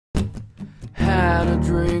had a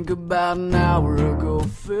drink about an hour ago.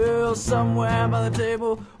 Fell somewhere by the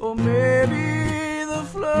table, or maybe the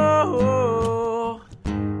floor.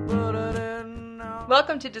 But I didn't know.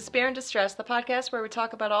 Welcome to Despair and Distress, the podcast where we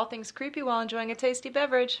talk about all things creepy while enjoying a tasty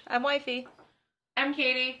beverage. I'm Wifey. I'm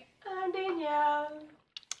Katie. I'm Danielle.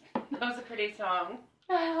 That was a pretty song.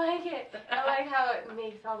 I like it. I like how it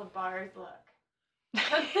makes all the bars look.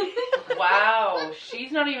 Wow,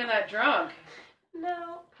 she's not even that drunk.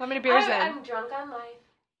 No. How many beers I'm drunk on life.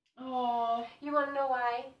 Oh. You want to know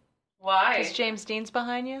why? Why? Because James Dean's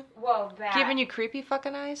behind you? Well, that. Giving you creepy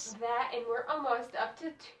fucking eyes? That, and we're almost up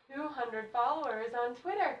to 200 followers on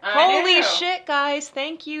Twitter. Holy know. shit, guys.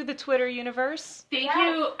 Thank you, the Twitter universe. Thank Yes.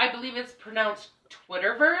 you. I believe it's pronounced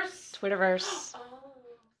Twitterverse. Twitterverse. Oh,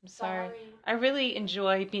 I'm sorry. sorry. I really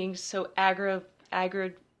enjoy being so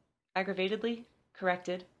aggravatedly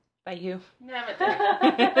corrected by you. No, I'm a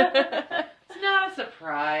dick. It's not a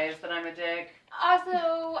surprise that I'm a dick.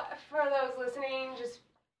 Also, for those listening, just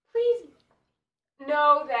please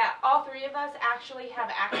know that all three of us actually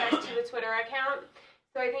have access to the Twitter account.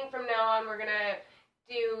 So I think from now on we're going to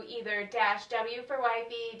do either -W for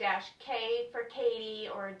Wifey, -K for Katie,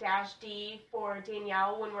 or -D for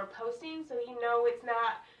Danielle when we're posting, so you know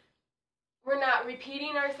we're not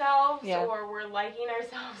repeating ourselves or we're liking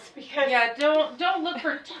ourselves because Yeah, don't look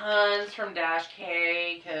for tons from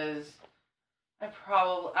 -K because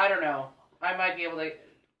I don't know. I might be able to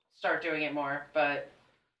start doing it more, but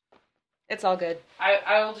It's all good.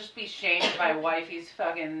 I will just be shamed by Wifey's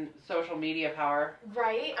fucking social media power.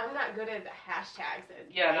 right. I'm not good at the hashtags.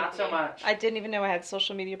 Yeah, not so much. I didn't even know I had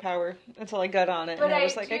social media power until I got on it. But and I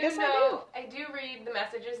was like, I guess I do read the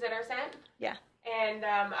messages that are sent. Yeah. And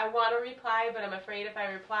I want to reply, but I'm afraid if I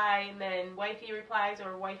reply and then Wifey replies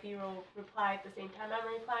or Wifey will reply at the same time I'm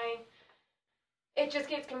replying, it just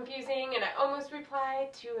gets confusing. And I almost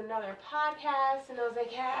replied to another podcast, and I was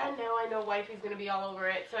like, yeah, now I know Wifey's going to be all over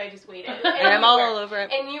it, so I just waited. And I'm you all were. over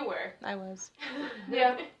it. And you were. I was.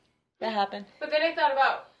 Yeah. That happened. But then I thought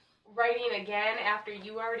about writing again after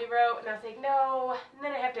you already wrote, and I was like, no. And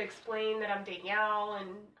then I have to explain that I'm Danielle, and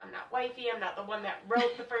I'm not Wifey. I'm not the one that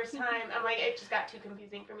wrote the first time. I'm like, it just got too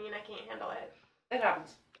confusing for me, and I can't handle it. It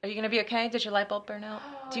happens. Are you going to be okay? Did your light bulb burn out?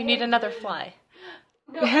 Oh, Do you need another fly?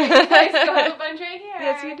 No, I still have a bunch right here.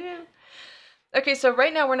 Yes, you do. Okay, so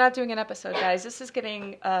right now we're not doing an episode, guys. This is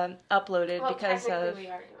getting uploaded Well, because technically of... we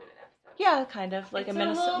are doing an episode. Yeah, kind of. Like It's a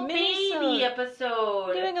Minnesota. baby episode.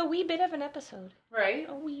 We're doing a wee bit of an episode. Right?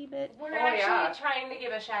 A wee bit. We're Oh, actually yeah. trying to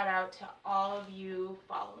give a shout out to all of you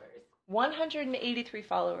followers. 183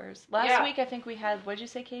 followers. Last Yeah. week, I think we had, what'd you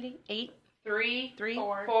say, Katie? 8? 3, 3?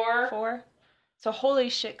 4. 4? So holy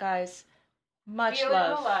shit, guys. Much Feeling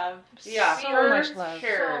love. the love. Yeah, So for much love.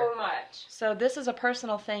 sure. So much. So this is a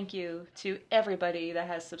personal thank you to everybody that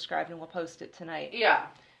has subscribed, and we'll post it tonight. Yeah.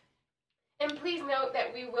 And please note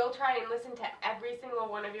that we will try and listen to every single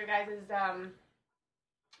one of your guys'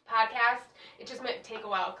 podcast. It just might take a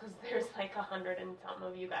while because there's like 100 and something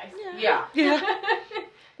of you guys. Yeah. Yeah.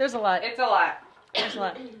 There's a lot. It's a lot. There's a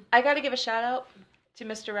lot. I got to give a shout out to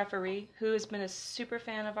Mr. Referee, who has been a super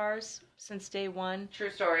fan of ours since day one. True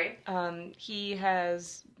story. He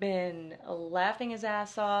has been laughing his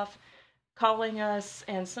ass off, calling us,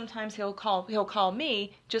 and sometimes he'll call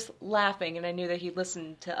me just laughing, and I knew that he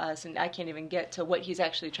listened to us, and I can't even get to what he's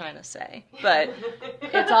actually trying to say. But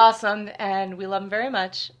it's awesome, and we love him very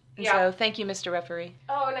much. And Yeah. so thank you, Mr. Referee.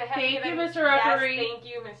 Oh, and I have Thank to give you, a- Mr. Referee. Yes, thank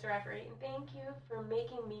you, Mr. Referee. And thank you for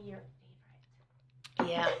making me your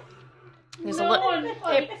favorite. Yeah. There's No one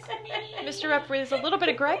Hey, likes me. Mr. Referee, there's a little bit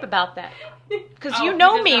of gripe about that. Because Oh, you he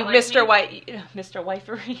know does me, not like Mr. me? Mr.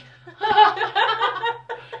 Wifery.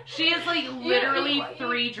 She is like literally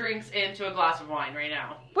 3 drinks into a glass of wine right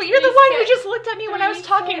now. Well, you're the Three one who sips. just looked at me when I was Three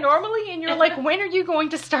talking sips. normally, and you're like, when are you going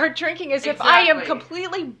to start drinking? As if I am Exactly.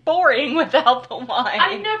 completely boring without the wine.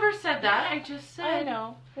 I never said that. I just said. I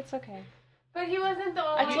know. It's okay. But he wasn't the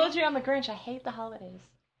only I told you I'm the Grinch. I hate the holidays.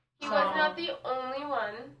 He was not the only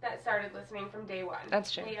one that started listening from day one.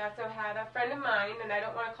 That's true. We also had a friend of mine, and I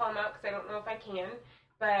don't want to call him out because I don't know if I can,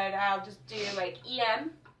 but I'll just do like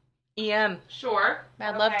EM. EM. Sure.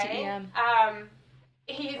 Mad love to okay? EM.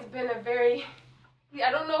 He's been a very,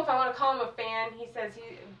 I don't know if I want to call him a fan. He says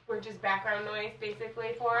we're just background noise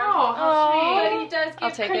basically for him. Oh, how Aw. But sweet. he does I'll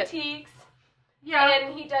give take it. critiques, Yeah.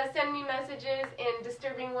 and he does send me messages and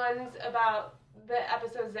disturbing ones about the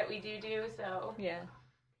episodes that we do. So Yeah.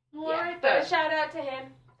 Well, yeah, alright but a then. shout out to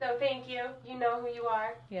him. So thank you. You know who you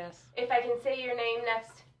are. Yes. If I can say your name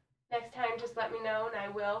next time, just let me know, and I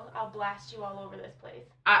will. I'll blast you all over this place.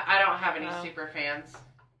 I don't have any Wow. super fans.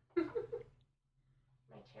 My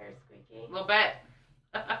chair is squeaky. A little bit.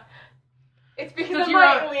 It's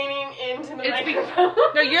Yeah. leaning into the It's be- microphone.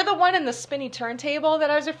 No, you're the one in the spinny turntable that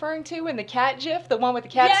I was referring to in the cat gif, the one with the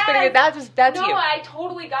cat Yes! spinning it. That's no, you. I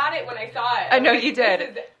totally got it when I saw it. I know Like, you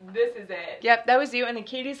did. This is it. Yep, that was you. And then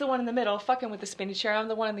Katie's the one in the middle, fucking with the spinny chair. I'm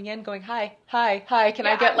the one in the end going, hi, hi, hi. Can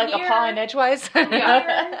I Yeah, get I'm like here. a paw in edgewise?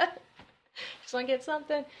 here. Just want to get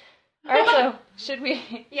something. All right, so should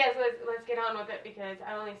we? Yes, let's get on with it because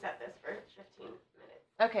I only set this for 15 minutes.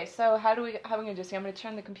 Okay, so how are we gonna do? See, I'm gonna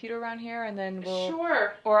turn the computer around here, and then we'll.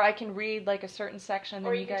 Sure. Or I can read like a certain section, and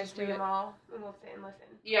Or then you you can guys just do read it. them all, and we'll sit and listen.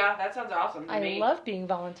 Yeah, that sounds awesome to I me. love being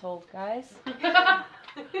voluntold, guys.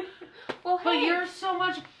 Well, But hey, you're so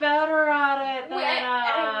much better at it than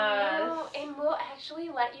I know, us. and we'll actually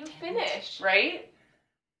let you finish. Right?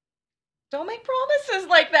 Don't make promises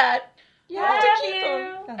like that. You have to keep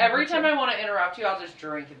them. Every time I want to interrupt you, I'll just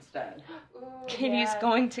drink instead. Ooh, Katie's yeah.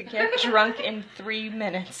 going to get drunk in 3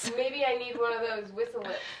 minutes. Maybe I need one of those whistle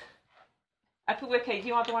lips. Okay, do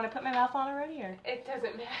you want the one I put my mouth on already, or? It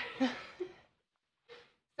doesn't matter.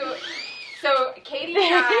 So Katie and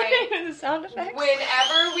I, the sound effects.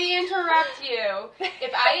 whenever we interrupt you,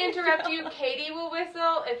 if I interrupt you, Katie will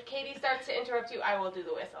whistle. If Katie starts to interrupt you, I will do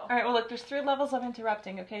the whistle. All right, well, look, there's 3 levels of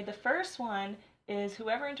interrupting, okay? The first one is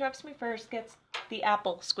whoever interrupts me first gets the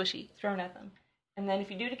apple squishy thrown at them. And then if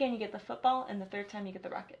you do it again, you get the football, and the 3rd time you get the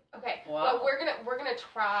rocket. Okay. Wow. Well, we're gonna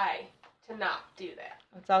try to not do that.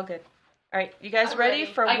 It's all good. All right, you guys I'm ready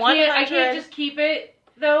ready. for I 100? can't just keep it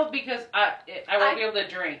though because I won't be able to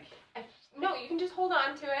drink. No, you can just hold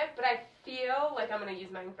on to it, but I feel like I'm gonna use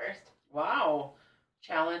mine first. Wow.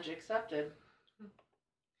 Challenge accepted.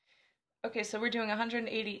 Okay, so we're doing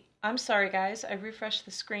 180. I'm sorry, guys. I refreshed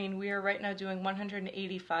the screen. We are right now doing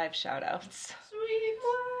 185 shout-outs. Sweet.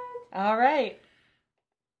 All right.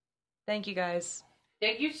 Thank you, guys.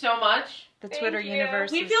 Thank you so much. The Thank Twitter you.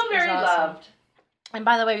 universe We is, feel very is awesome. loved. And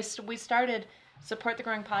by the way, we started Support the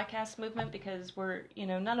Growing Podcast movement because we're,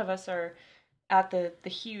 none of us are at the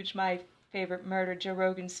huge, my favorite murder, Joe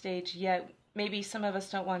Rogan stage yet. Maybe some of us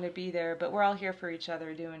don't want to be there, but we're all here for each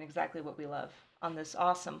other doing exactly what we love on this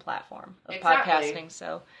awesome platform of Exactly. podcasting.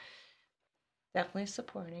 So definitely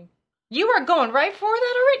supporting. You are going right for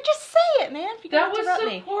that already? Just say it, man. If you That can't was interrupt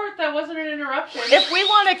me. support. That wasn't an interruption. If we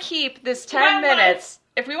want to keep this 10 That was-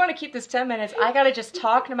 minutes, I gotta just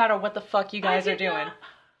talk no matter what the fuck you guys I are did doing. not-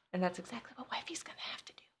 And that's exactly what Wifey's gonna have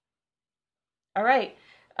to do. All right.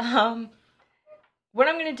 What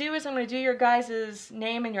I'm gonna do is I'm gonna do your guys'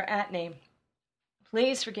 name and your @name.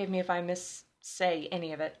 Please forgive me if I missay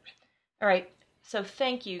any of it. All right. So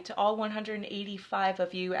thank you to all 185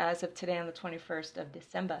 of you as of today on the 21st of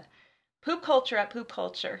December. Poop Culture at Poop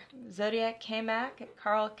Culture. Zodiac K-Mac at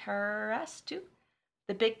Carl Carastu.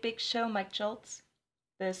 The Big Big Show, Mike Joltz.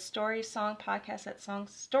 The Story Song Podcast at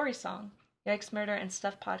Story Song. Yikes Murder and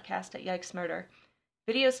Stuff Podcast at Yikes Murder.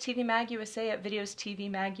 Videos TV Mag USA at Videos TV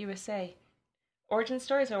Mag USA. Origin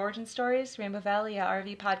Stories at Origin Stories. Rainbow Valley at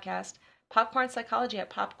RV Podcast. Popcorn Psychology at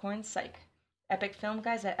Popcorn Psych. Epic Film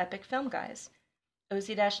Guys at Epic Film Guys.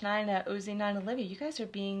 OZ-9 at OZ9 Olivia. You guys are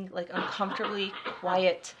being like uncomfortably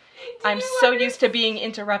quiet. I'm so used to being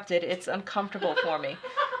interrupted. It's uncomfortable for me.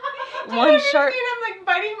 Do One you sharp- understand? I'm like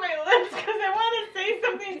biting my lips because I want to say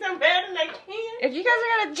something so bad and I can't. If you guys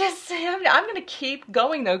are gonna just say, I'm gonna keep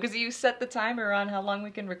going though, because you set the timer on how long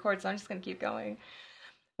we can record, so I'm just gonna keep going.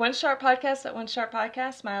 One Sharp Podcast at One Sharp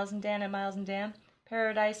Podcast. Miles and Dan at Miles and Dan.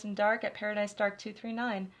 Paradise and Dark at Paradise Dark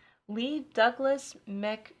 239. Lee Douglas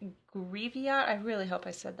McGreeviot, I really hope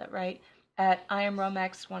I said that right, at I Am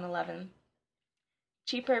Romex 111.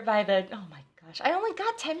 Cheaper by the, oh my gosh, I only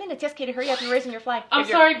got 10 minutes. Yes, Katie, hurry up, you're raising your flag. I'm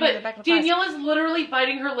You're sorry, in the but back of the class. Danielle is literally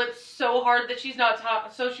biting her lips so hard that she's not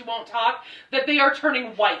so she won't talk, that they are turning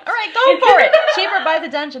white. All right, go for it. Cheaper by the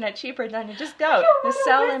Dungeon at Cheaper Dungeon. Just go. The wanna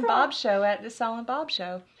Sal and whistle. Bob Show at The Sal and Bob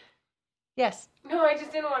Show. Yes. No, I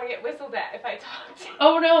just didn't want to get whistled at if I talked.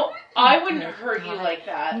 Oh no, I wouldn't Oh, hurt you God. like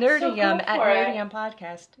that. Nerdium So go at for it. Nerdium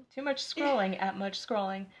Podcast. Too Much Scrolling at Much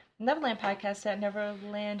Scrolling. Neverland Podcast at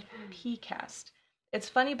Neverland PCast. It's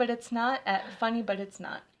Funny But It's Not at Funny But It's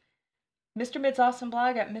Not. Mr. Mid's Awesome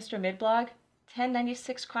Blog at Mr. Mid Blog.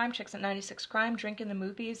 1096 Crime Chicks at 96 Crime. Drink in the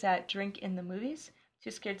Movies at Drink in the Movies.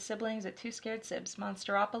 Two Scared Siblings at Two Scared Sibs.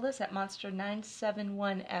 Monsteropolis at Monster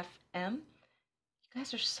 971 FM. You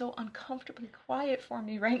guys are so uncomfortably quiet for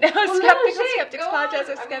me right now. Well, no Skeptical shit, Skeptics go Podcast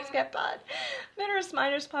on. at I mean- Skep Pod. Miners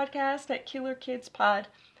Miners Podcast at Killer Kids Pod.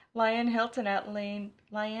 Lion Hilton at Liane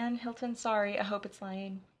Hilton, sorry, I hope it's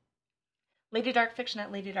Liane. Lady Dark Fiction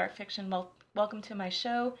at Lady Dark Fiction. Welcome to my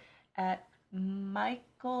show at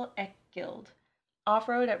Michael Eckgild.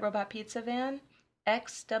 Off-Road at Robot Pizza Van.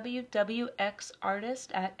 XWWX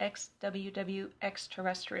Artist at XWWX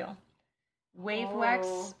Terrestrial.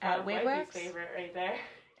 Wavewax at That was Wavewax. Mikey's favorite right there.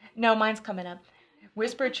 No, mine's coming up.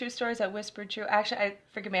 Whispered True Stories at Whispered True. Actually,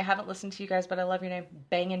 forgive me, I haven't listened to you guys, but I love your name.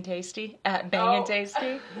 Bangin' Tasty at Bangin'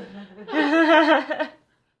 Tasty.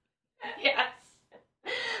 Yes.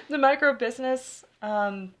 The micro business.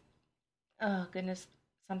 Oh goodness,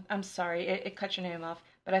 I'm sorry, it cut your name off,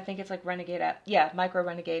 but I think it's like Renegade at Micro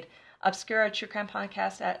Renegade. Obscura True Crime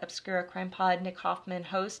Podcast at Obscura Crime Pod. Nick Hoffman,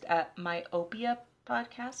 host at Myopia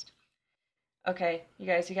Podcast. Okay, you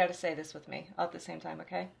guys, you got to say this with me all at the same time,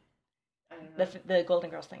 okay? I don't know. The Golden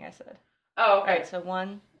Girls thing I said. Oh, okay. All right, so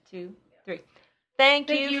 1, 2, 3. Thank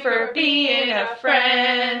you for being a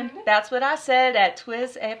friend. That's what I said at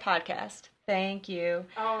Twiz A Podcast. Thank you.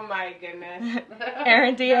 Oh my goodness.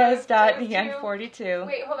 Aaron Diaz. Those two- .en42.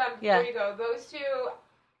 Wait, hold on. Before you go, those two,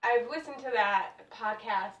 I've listened to that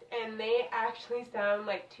podcast, and they actually sound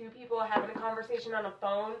like two people having a conversation on a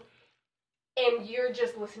phone, and you're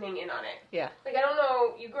just listening in on it. Yeah. Like, I don't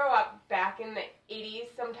know, you grow up back in the 80s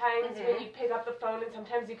sometimes Mhm. when you pick up the phone, and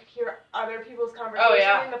sometimes you could hear other people's conversation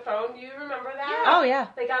yeah. on the phone. Do you remember that? Oh, yeah.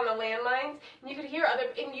 Like on the landlines, and you could hear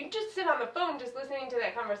and you just sit on the phone just listening to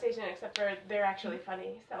that conversation, except for they're actually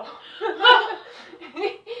funny, so.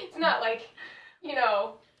 It's not like,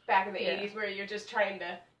 back in the 80s where you're just trying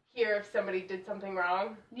to hear if somebody did something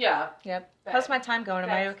wrong. Yeah. Yep. But How's my time going? Am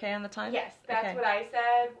I that's- okay on the time? Yes, that's Okay. what I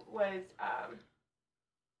said was,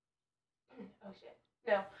 oh shit.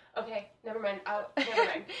 No. Okay, never mind. Never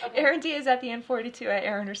mind. Okay. Aaron D is at the N42 at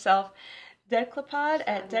Aaron herself. Deadclipod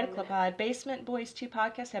at Deadclipod. Basement Boys 2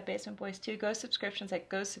 podcast at Basement Boys 2. Go subscriptions at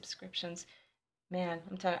Go Subscriptions. Man,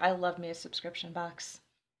 I'm telling you, I love me a subscription box.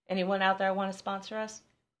 Anyone out there want to sponsor us?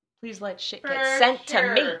 Please let shit get For sent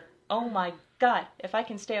to me. sure. Oh my god. If I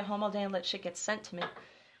can stay at home all day and let shit get sent to me.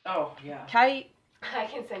 Oh, yeah. I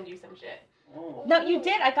can send you some shit. Oh. No, you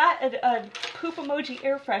did. I got a poop emoji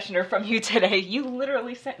air freshener from you today. You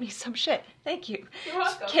literally sent me some shit. Thank you. You're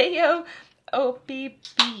welcome.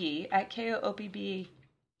 KOOBB at KOOBB.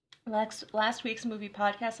 Last week's movie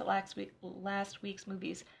podcast at last week's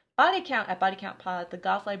movies. Body Count at Body Count Pod. The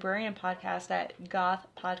Goth Librarian podcast at Goth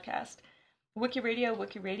Podcast. Wiki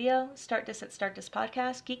Radio. Start This at Start This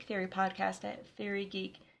Podcast. Geek Theory Podcast at Theory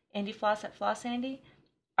Geek. Andy Floss at Floss Andy.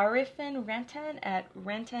 Arifin Rentan at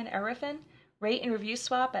Rentan Arifin. Rate and Review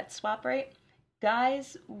Swap at Swap Rate.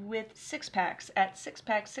 Guys with Six Packs at Six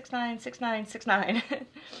Pack 696969.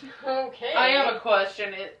 Okay. I have a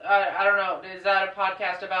question. I don't know. Is that a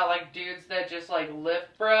podcast about like dudes that just like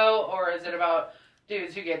lift, bro, or is it about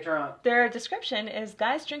dudes who get drunk? Their description is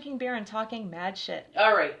guys drinking beer and talking mad shit.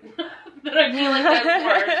 All right. Then I feel like that's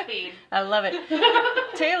more our speed. I love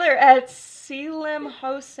it. Taylor at Selim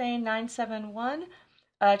Hossein 971.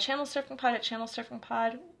 Channel Surfing Pod at Channel Surfing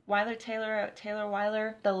Pod. Weiler Taylor at Taylor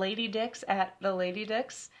Weiler. The Lady Dicks at The Lady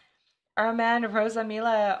Dicks. Armand Rosa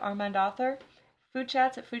Mila at Armand Author. Food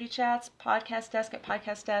Chats at Foodie Chats. Podcast Desk at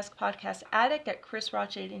Podcast Desk. Podcast Addict at Chris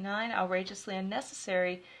Roch 89. Outrageously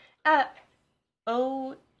Unnecessary at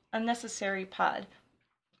Unnecessary Pod.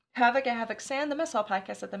 Havoc at Havoc Sand. The Mess Hall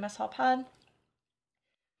Podcast at The Mess Hall Pod.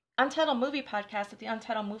 Untitled Movie Podcast at the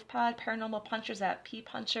Untitled Move Pod. Paranormal Punchers at P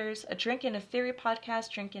Punchers. A Drink in a Theory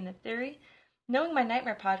Podcast. Drink in a Theory. Knowing My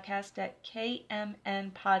Nightmare Podcast at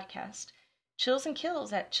KMN Podcast. Chills and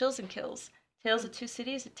Kills at Chills and Kills. Tales of Two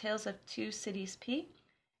Cities at Tales of Two Cities P.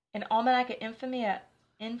 An Almanac at Infamy at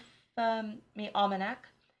Infamy Almanac.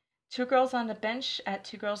 Two Girls on the Bench at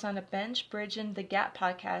Two Girls on the Bench. Bridging the Gap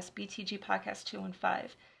Podcast. BTG Podcast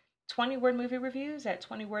 215. 20-word movie reviews at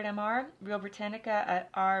 20-word MR. Real Britannica at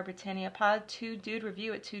R Britannia Pod. 2-Dude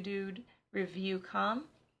Review at 2Dude Review Com.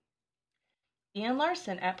 Ian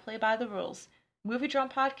Larson at Play by the Rules. Movie Drone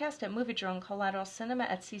Podcast at Movie Drone. Collateral Cinema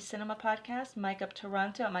at C Cinema Podcast. Mike Up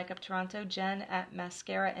Toronto at Mike Up Toronto. Jen at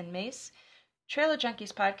Mascara and Mace. Trailer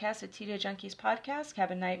Junkies Podcast at TJ Junkies Podcast.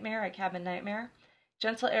 Cabin Nightmare at Cabin Nightmare.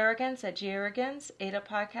 Gentle Arrogance at G Arrogance. Ada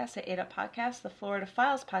Podcast at Ada Podcast. The Florida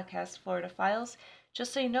Files Podcast. Florida Files.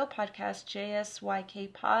 Just So You Know Podcast.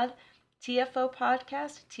 JSYK Pod. TFO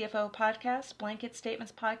Podcast. TFO Podcast. Blanket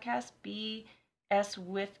Statements Podcast. BS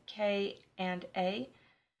with K and A.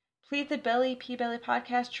 Plead the Belly, P Belly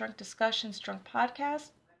Podcast, Drunk Discussions, Drunk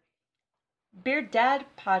Podcast, Beard Dad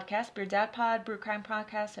Podcast, Beard Dad Pod, Brew Crime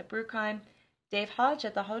Podcast at Brew Crime, Dave Hodge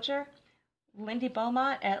at The Hodger, Lindy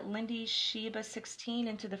Beaumont at Lindy Sheba 16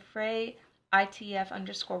 Into the Fray,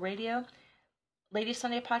 ITF_radio, Lady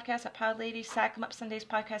Sunday Podcast at Pod Lady, Sack 'em Up Sundays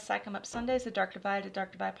Podcast, Sack 'em Up Sundays, The Dark Divide at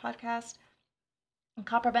Dark Divide Podcast, and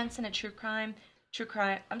Copper Benson at Crime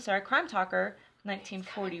Talker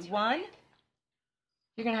 1941.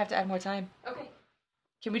 You're going to have to add more time. Okay.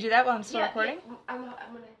 Can we do that while I'm still recording? Yeah, I'm gonna.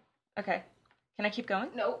 Okay. Can I keep going?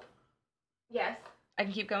 Nope. Yes, I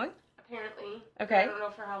can keep going? apparently. Okay. I don't know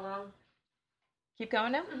for how long. Keep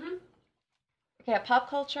going now? Mm-hmm. Okay, at Pop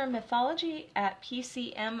Culture Mythology at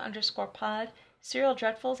PCM_pod. Serial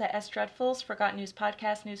Dreadfuls at S Dreadfuls. Forgotten News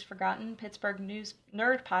Podcast, News Forgotten. Pittsburgh News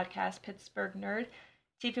Nerd Podcast, Pittsburgh Nerd.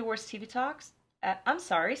 TV Wars TV Talks.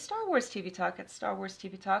 Star Wars TV Talk at Star Wars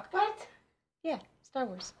TV Talk. What? Yeah, Star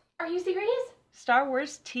Wars. Are you serious? Star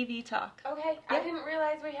Wars TV Talk. Okay, Yeah. I didn't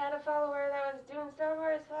realize we had a follower that was doing Star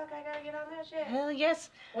Wars. Fuck, I gotta get on that shit. Hell yes.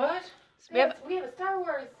 What? We have We have a Star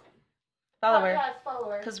Wars follower. podcast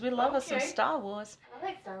follower. Because we love us some Okay. Star Wars. I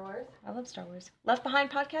like Star Wars. I love Star Wars. Left Behind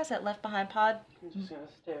Podcast at Left Behind Pod. I'm just gonna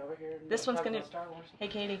stay over here. And This not one's talk gonna- about Star Wars. Hey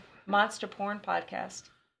Katie. Monster Porn Podcast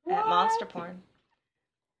at What? Monster Porn.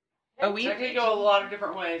 Oh, we That could go a lot of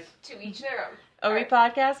different ways. To each their own. OE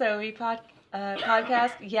Podcast,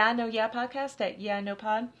 Podcast, Yeah No Yeah Podcast at Yeah No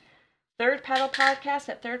Pod. Third Paddle Podcast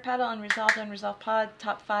at Third Paddle, Unresolved Pod,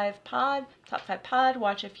 Top 5 Pod,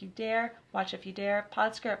 Watch If You Dare,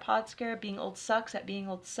 Podscare at Podscare, Being Old Sucks at Being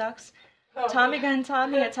Old Sucks, Oh, Tommy Gun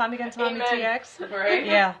Tommy at Tommy Gun Tommy Amen. TX. Right?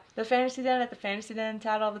 Yeah, The Fantasy Den at The Fantasy Den,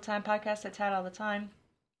 Tad All the Time Podcast at Tad All the Time,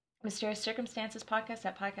 Mysterious Circumstances Podcast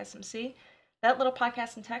at Podcast MC, That Little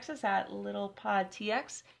Podcast in Texas at Little Pod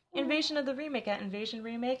TX, Invasion of the Remake at Invasion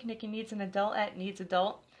Remake, Nikki Needs an Adult at Needs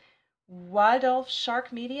Adult, Wadolf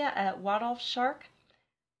Shark Media at Wadolf Shark,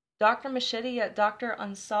 Dr. Machete at Dr.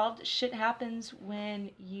 Unsolved, Shit Happens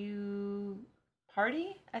When You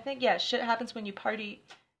Party, I think, yeah, Shit Happens When You Party,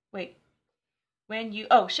 wait,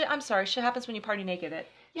 Shit Happens When You Party Naked at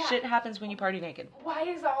Yeah. Shit Happens When You Party Naked. Why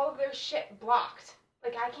is all of their shit blocked?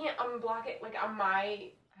 Like, I can't unblock it, like, on my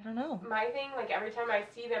I don't know. thing. Like, every time I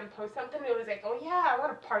see them post something, it was like, oh yeah, I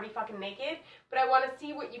want to party fucking naked, but I want to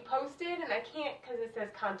see what you posted, and I can't because it says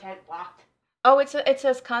content blocked. Oh, it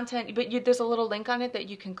says content, but there's a little link on it that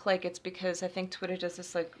you can click. It's because I think Twitter does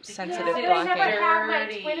this like sensitive Yeah, but I never blocking. have my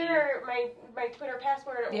Dirty. my Twitter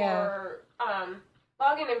password Yeah. or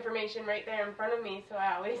login information right there in front of me, so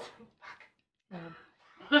I always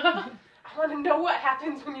I want to know what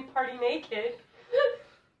happens when you party naked.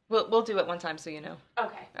 We'll do it one time so you know.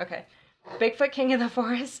 Okay. Okay. Bigfoot King of the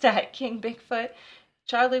Forest at King Bigfoot.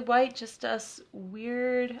 Charlie White Just Us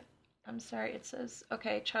Weird. I'm sorry, it says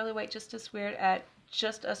Charlie White Just Us Weird at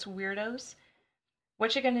Just Us Weirdos.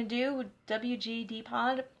 What You Gonna Do? WGD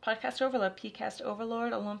Pod, Podcast Overload, PCast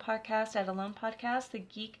Overlord, Alone Podcast at Alone Podcast, the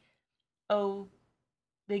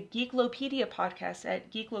Geeklopedia Podcast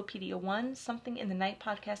at Geeklopedia 1, Something in the Night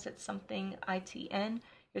Podcast at Something ITN,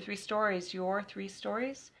 Your Three Stories,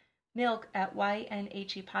 Milk at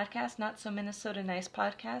YNHE Podcast, Not So Minnesota Nice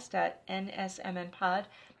Podcast at NSMN Pod,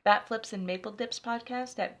 Bat Flips and Maple Dips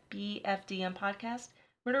Podcast at BFDM Podcast,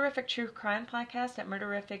 Murderific True Crime Podcast at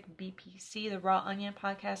Murderific BPC, The Raw Onion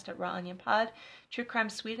Podcast at Raw Onion Pod, True Crime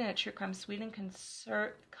Sweden at True Crime Sweden,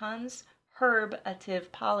 Conservative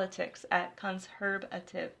Politics at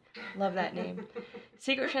Conservative. Love that name.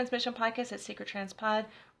 Secret Transmission Podcast at Secret Trans Pod,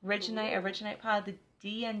 Originite Pod, the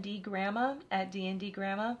DND Grandma at DND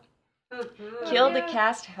Grandma, Kill the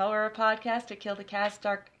Cast Horror Podcast at Kill the Cast,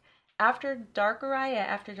 After Darkerai at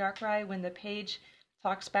After Darkerai, When the Page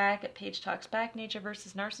Talks Back at Page Talks Back, Nature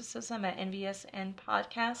vs. Narcissism at NVSN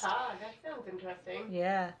Podcast. Ah, that sounds interesting.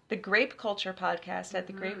 Yeah. The Grape Culture Podcast at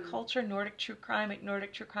The Grape Culture, Nordic True Crime at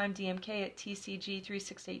Nordic True Crime DMK at TCG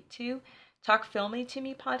 3682, Talk Filmy to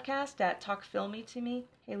Me Podcast at Talk Filmy to Me,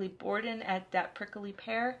 Haley Borden at That Prickly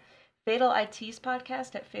Pear, Fatal ITs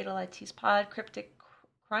Podcast at Fatal ITs Pod, Cryptic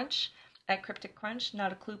Crunch at Cryptic Crunch,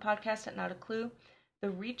 Not a Clue Podcast at Not a Clue, the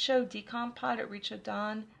Recho Decom Pod at Recho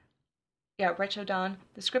Dawn, Recho Dawn,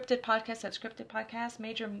 the Scripted Podcast at Scripted Podcast,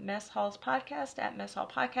 Major Mess Halls Podcast at Mess Hall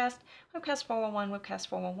Podcast, Webcast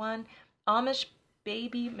 411, Amish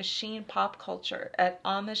Baby Machine Pop Culture at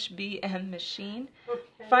Amish BM Machine, Okay.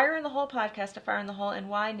 Fire in the Hole Podcast at Fire in the Hole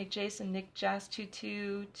NY, Nick Jason, Nick Jazz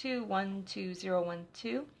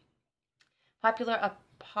 222122012, Popular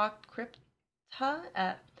Apocrypta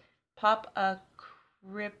at Pop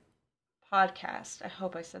Crypt Podcast. I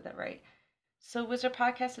hope I said that right. So Wizard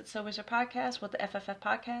Podcast at So Wizard Podcast. What the FFF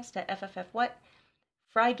Podcast at FFF What?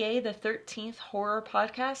 Friday the 13th Horror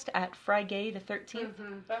Podcast at Friday the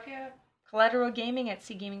 13th. Fuck yeah. Collateral Gaming at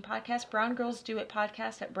C Gaming Podcast. Brown Girls Do It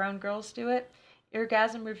Podcast at Brown Girls Do It.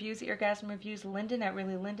 Eargasm Reviews Linden at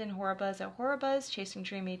Really Linden. Horror Buzz at Horror Buzz. Chasing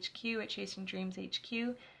Dream HQ at Chasing Dreams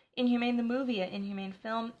HQ. Inhumane the Movie at Inhumane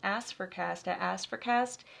Film. Ask for Cast at Ask for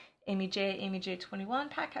Cast. Amy J at Amy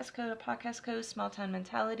J21. Podcast Code at Podcast Code. Small Town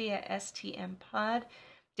Mentality at STM Pod.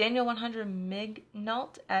 Daniel 100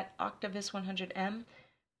 Mignalt at Octavis 100M.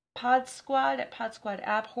 Pod Squad at Pod Squad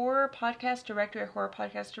App. Horror Podcast Directory at Horror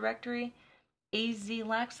Podcast Directory.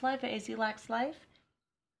 AZLax Life at AZLax Life.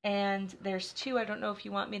 And there's 2 I don't know if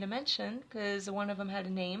you want me to mention, because one of them had a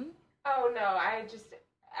name. Oh no, I just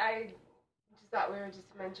thought we were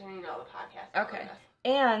just mentioning all the podcasts. Okay.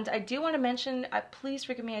 And I do want to mention, please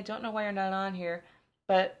forgive me, I don't know why you're not on here,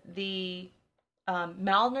 but the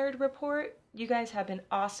Malnerd report, you guys have been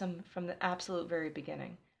awesome from the absolute very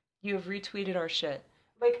beginning. You have retweeted our shit.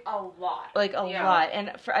 Like a lot. Like a lot.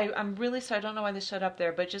 And I'm really sorry, I don't know why this showed up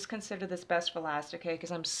there, but just consider this best for last, okay?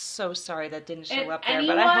 Because I'm so sorry that didn't show up there.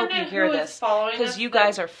 But I hope you hear this. Because you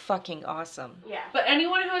guys are fucking awesome. Yeah. But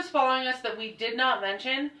anyone who is following us that we did not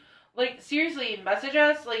mention, like, seriously, message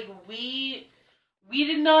us. Like, we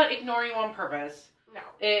did not ignore you on purpose. No.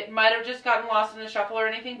 It might have just gotten lost in the shuffle or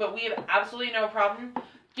anything, but we have absolutely no problem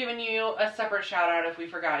giving you a separate shout out if we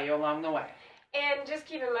forgot you along the way. And just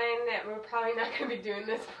keep in mind that we're probably not going to be doing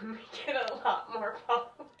this when we get a lot more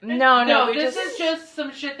followers. No, this is just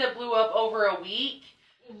some shit that blew up over a week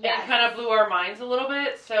and kind of blew our minds a little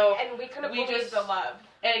bit. So and we couldn't believe the love.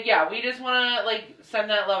 And yeah, we just want to like send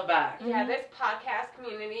that love back. Yeah, this podcast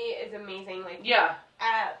community is amazing. Like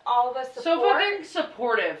all the support. So fucking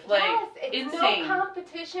supportive. Like it's insane. No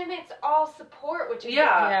competition. It's all support, which is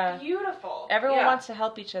beautiful. Everyone wants to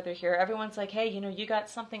help each other here. Everyone's like, hey, you got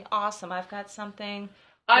something awesome. I've got something.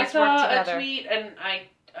 I saw a tweet, and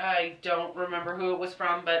I don't remember who it was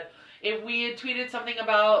from, but we had tweeted something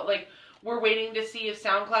about like, we're waiting to see if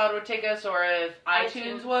SoundCloud would take us or if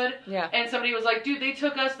iTunes would. Yeah. And somebody was like, dude, they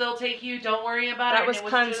took us, they'll take you, don't worry about it. That was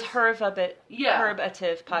Kun's Herbative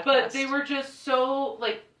podcast. But they were just so,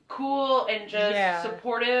 like, cool and just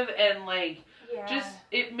supportive and, like, just,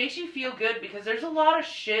 it makes you feel good because there's a lot of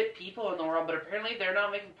shit people in the world, but apparently they're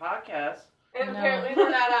not making podcasts. And apparently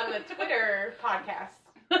they're not on the Twitter podcast.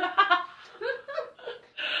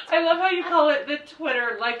 I love how you call it the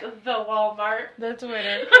Twitter, like the Walmart. The Twitter.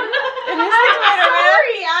 It is the Twitter.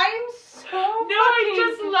 Sorry, I'm so. No, I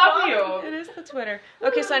just love you. It is the Twitter.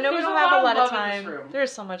 Okay, so I know we don't have a lot of time. There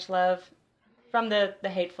is so much love from the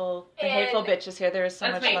hateful bitches here. There is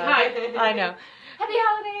so much love. Hi. I know. Happy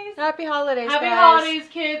holidays. Happy holidays, Happy guys. holidays,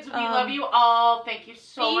 kids. We love you all. Thank you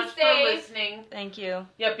so much for listening. Thank you.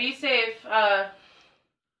 Yeah, be safe.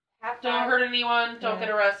 Don't hurt anyone. Don't get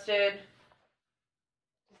arrested.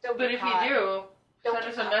 But if you do, send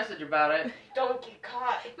us a message about it. Don't get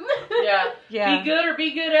caught. Yeah. Be good or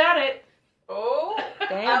be good at it. Oh,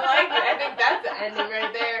 damn. I like it. I think that's the ending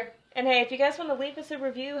right there. And hey, if you guys want to leave us a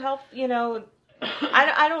review, we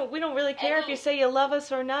don't really care if you say you love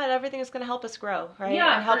us or not. Everything is going to help us grow, right?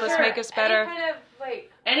 Yeah, and help us make us better.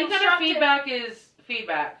 Any kind of feedback is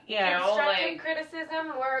feedback. You know, constructive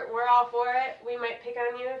criticism, we're all for it. We might pick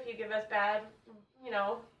on you if you give us bad,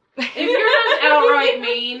 If you're just outright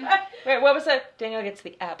mean. Wait, what was that? Danielle gets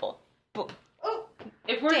the apple. Boom. Oh.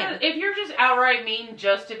 If you're just outright mean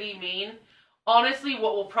just to be mean, honestly,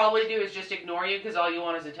 what we'll probably do is just ignore you because all you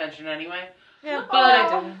want is attention anyway. Yeah,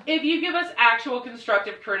 but if you give us actual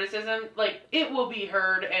constructive criticism, like, it will be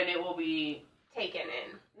heard and it will be taken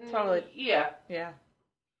in. Totally. Yeah.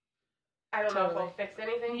 I don't know if we'll fix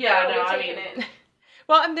anything. Yeah, no, I mean. In.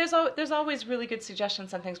 Well, and there's always really good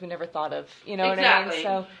suggestions on things we never thought of. You know what I mean?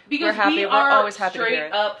 So because we're happy. We're always happy to hear it.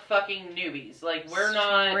 Straight up fucking newbies. Like, we're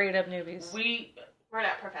not straight up newbies. We're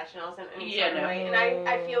not professionals in any sort of way. And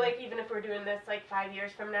I feel like even if we're doing this like 5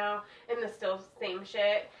 years from now and the still same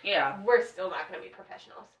shit, we're still not going to be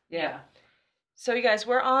professionals. Yeah. So you guys,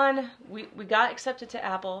 we got accepted to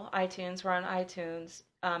Apple iTunes. We're on iTunes.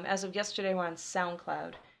 As of yesterday, we're on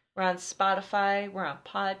SoundCloud. We're on Spotify, we're on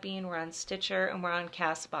Podbean, we're on Stitcher, and we're on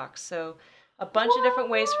CastBox. So a bunch of different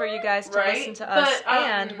ways for you guys to listen to us.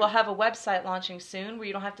 And we'll have a website launching soon where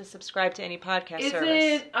you don't have to subscribe to any podcast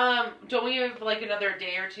service. Don't we have like another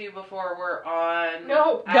day or two before we're on?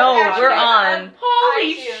 No, we're on.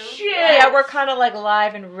 Holy shit! Yeah, we're kind of like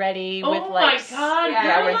live and ready with like. Oh my god!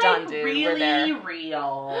 Yeah, we're like done, dude. Really we're there.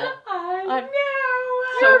 Real. I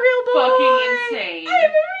know. So I'm a real boy. fucking insane. I'm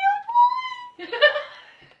a real boy.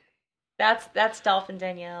 That's Dolphin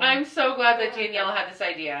Danielle. I'm so glad that Danielle had this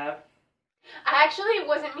idea. Actually, it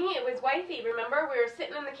wasn't me. It was Wifey. Remember, we were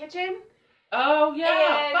sitting in the kitchen. Oh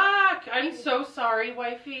yeah, fuck! I'm so sorry,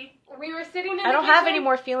 Wifey. We were sitting in the kitchen. I don't have any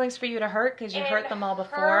more feelings for you to hurt because you hurt them all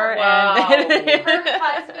before. Her husband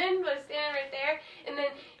was standing right there, and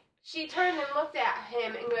then she turned and looked at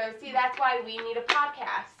him and goes, "See, that's why we need a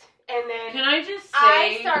podcast." And then can I just say,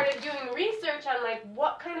 I started doing research on like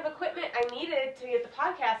what kind of equipment I needed to get the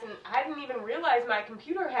podcast, and I didn't even realize my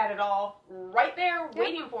computer had it all right there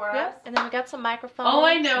waiting for us. And then we got some microphones. all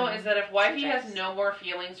I know is that if Wifey has no more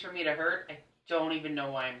feelings for me to hurt, I don't even know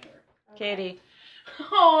why I'm here. Katie.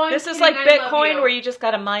 Oh, this is like Bitcoin where you just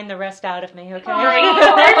got to mine the rest out of me, okay?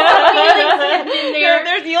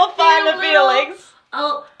 You'll find the feelings.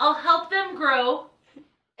 I'll help them grow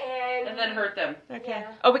and then hurt them. Okay.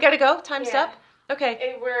 Yeah. Oh, we got to go? Time's up?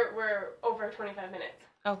 Okay. We're over 25 minutes.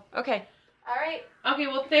 Oh, okay. All right. Okay,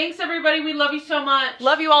 well, thanks, everybody. We love you so much.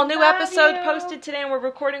 Love you all. New Love episode you. posted today, and we're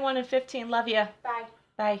recording one in 15. Love you. Bye.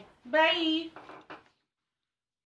 Bye. Bye.